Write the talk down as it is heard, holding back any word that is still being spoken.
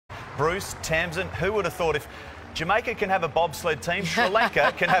Bruce, Tamsin, who would have thought if Jamaica can have a bobsled team, Sri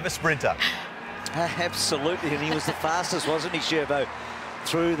Lanka can have a sprinter? Absolutely, and he was the fastest, wasn't he, Sherbo,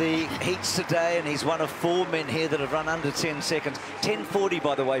 through the heats today, and he's one of 4 men here that have run under 10 seconds. 10:40,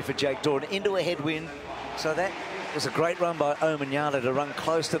 by the way, for Jake Doran, into a headwind. So that was a great run by Omanyala to run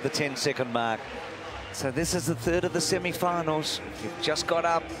close to the 10-second mark. So this is the third of the semi-finals. You've just got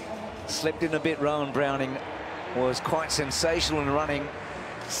up, slept in a bit. Rowan Browning was quite sensational in running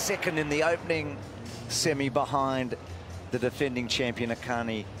second in the opening semi behind the defending champion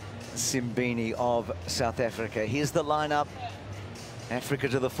Akani Simbini of South Africa. Here's the lineup. Africa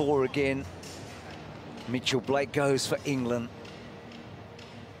to the fore again. Mitchell Blake goes for England.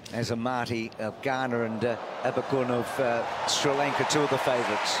 As Amati of Ghana and Abakun of Sri Lanka, 2 of the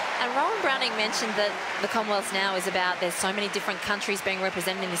favourites. And Rowan Browning mentioned that the Commonwealth now is about, there's so many different countries being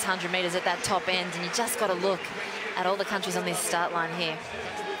represented in this 100 metres at that top end, and you just got to look at all the countries on this start line here.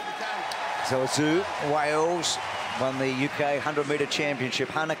 So Azu, Wales, won the UK 100-metre championship.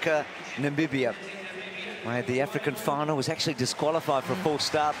 Hanukkah, Namibia. The African final, was actually disqualified for a false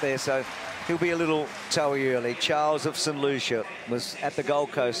start there, so he'll be a little toey early. Charles of St Lucia was at the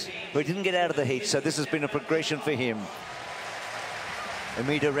Gold Coast, but he didn't get out of the heat, so this has been a progression for him.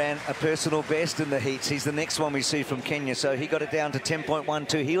 Amida ran a personal best in the heats. He's the next one we see from Kenya, so he got it down to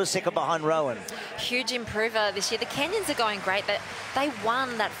 10.12. He was second behind Rowan. Huge improver this year. The Kenyans are going great. They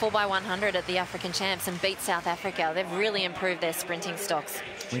won that 4x100 at the African Champs and beat South Africa. They've really improved their sprinting stocks.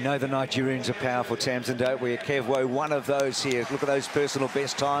 We know the Nigerians are powerful, Tamsin, don't we? Kevwo, one of those here. Look at those personal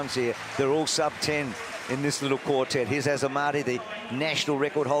best times here. They're all sub-10 in this little quartet. Here's Azamati, the national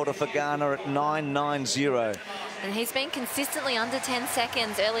record holder for Ghana, at 9.90. And he's been consistently under 10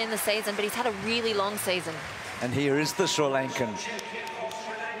 seconds early in the season, but he's had a really long season. And here is the Sri Lankan.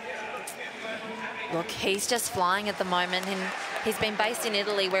 Look, he's just flying at the moment, and he's been based in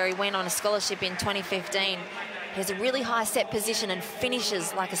Italy, where he went on a scholarship in 2015. He has a really high set position and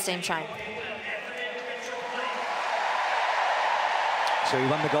finishes like a steam train. So he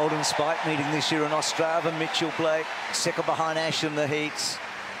won the Golden Spike meeting this year in Ostrava. Mitchell Blake, second behind Ash in the heats.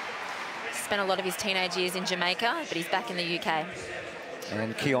 Spent a lot of his teenage years in Jamaica, but he's back in the UK.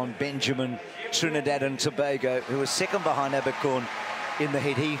 And Keon Benjamin, Trinidad and Tobago, who was second behind Abercorn in the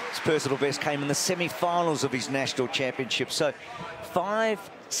heat. His personal best came in the semi-finals of his national championship. So 5,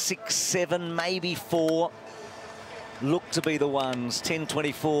 6, 7, maybe 4 look to be the ones.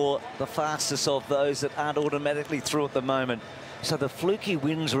 10.24, the fastest of those that aren't automatically through at the moment. So the fluky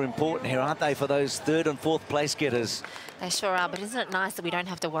wins are important here, aren't they, for those 3rd and 4th place getters? They sure are, but isn't it nice that we don't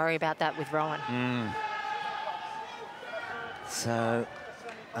have to worry about that with Rowan? So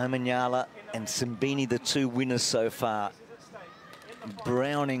Omanyala and Simbini, the 2 winners so far.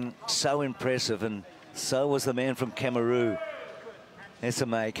 Browning, so impressive, and so was the man from Cameroon,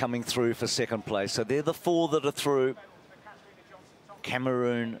 SMA, coming through for 2nd place. So they're the 4 that are through.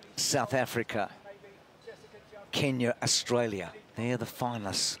 Cameroon, South Africa, Kenya, Australia. They're the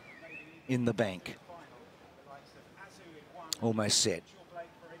finalists in the bank. Almost set.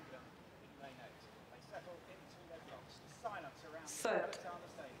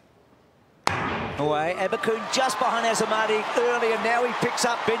 Away, Abakun just behind Azamati early, and now he picks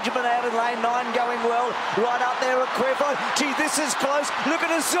up Benjamin out in lane 9, going well. Right up there at Quevo. Gee, this is close. Look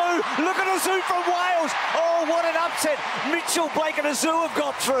at Azu. Look at Azu from Wales. Oh, what an upset. Mitchell Blake and Azu have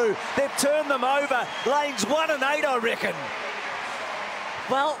got through. They've turned them over. Lanes 1 and 8, I reckon.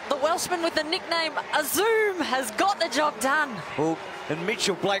 Well, the Welshman with the nickname Azoom has got the job done. Well, and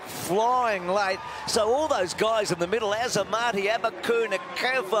Mitchell Blake flying late. So all those guys in the middle, Azamati, Abakun,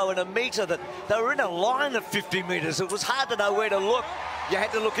 Akevo and Amita, that they were in a line at 50 metres. It was hard to know where to look. You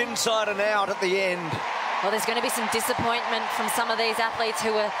had to look inside and out at the end. Well, there's going to be some disappointment from some of these athletes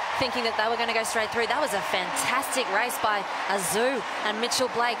who were thinking that they were going to go straight through. That was a fantastic race by Azu and Mitchell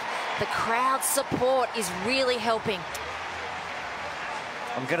Blake. The crowd support is really helping.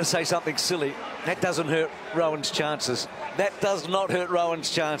 I'm going to say something silly. That doesn't hurt Rowan's chances. That does not hurt Rowan's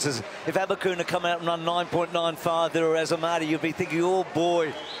chances. If Abakun had come out and run 9.95 there or Azamati, you'd be thinking, oh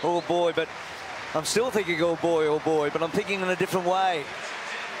boy, but I'm still thinking, oh boy, but I'm thinking in a different way.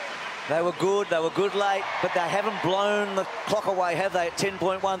 They were good late, but they haven't blown the clock away, have they, at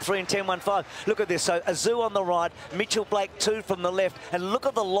 10.13 and 10.15. Look at this, so Azu on the right, Mitchell Blake 2 from the left, and look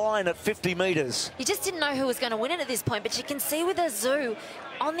at the line at 50 metres. You just didn't know who was going to win it at this point, but you can see with Azu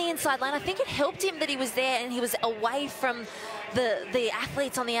on the inside lane, I think it helped him that he was there and he was away from the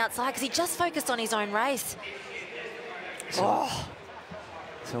athletes on the outside, because he just focused on his own race. So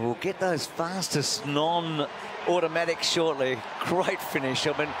we'll get those fastest non-automatics shortly. Great finish.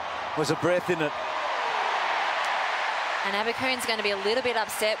 I mean, was a breath in it. And Abercoon's going to be a little bit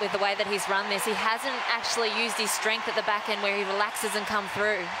upset with the way that he's run this. He hasn't actually used his strength at the back end where he relaxes and comes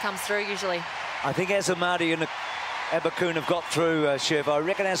through usually. I think Azamati and Abercoon have got through, Chev. I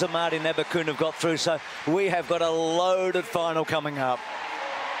reckon Azamati and Abercoon have got through, so we have got a loaded final coming up.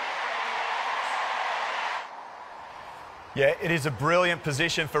 Yeah, it is a brilliant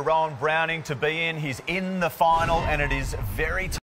position for Rowan Browning to be in. He's in the final, and it is very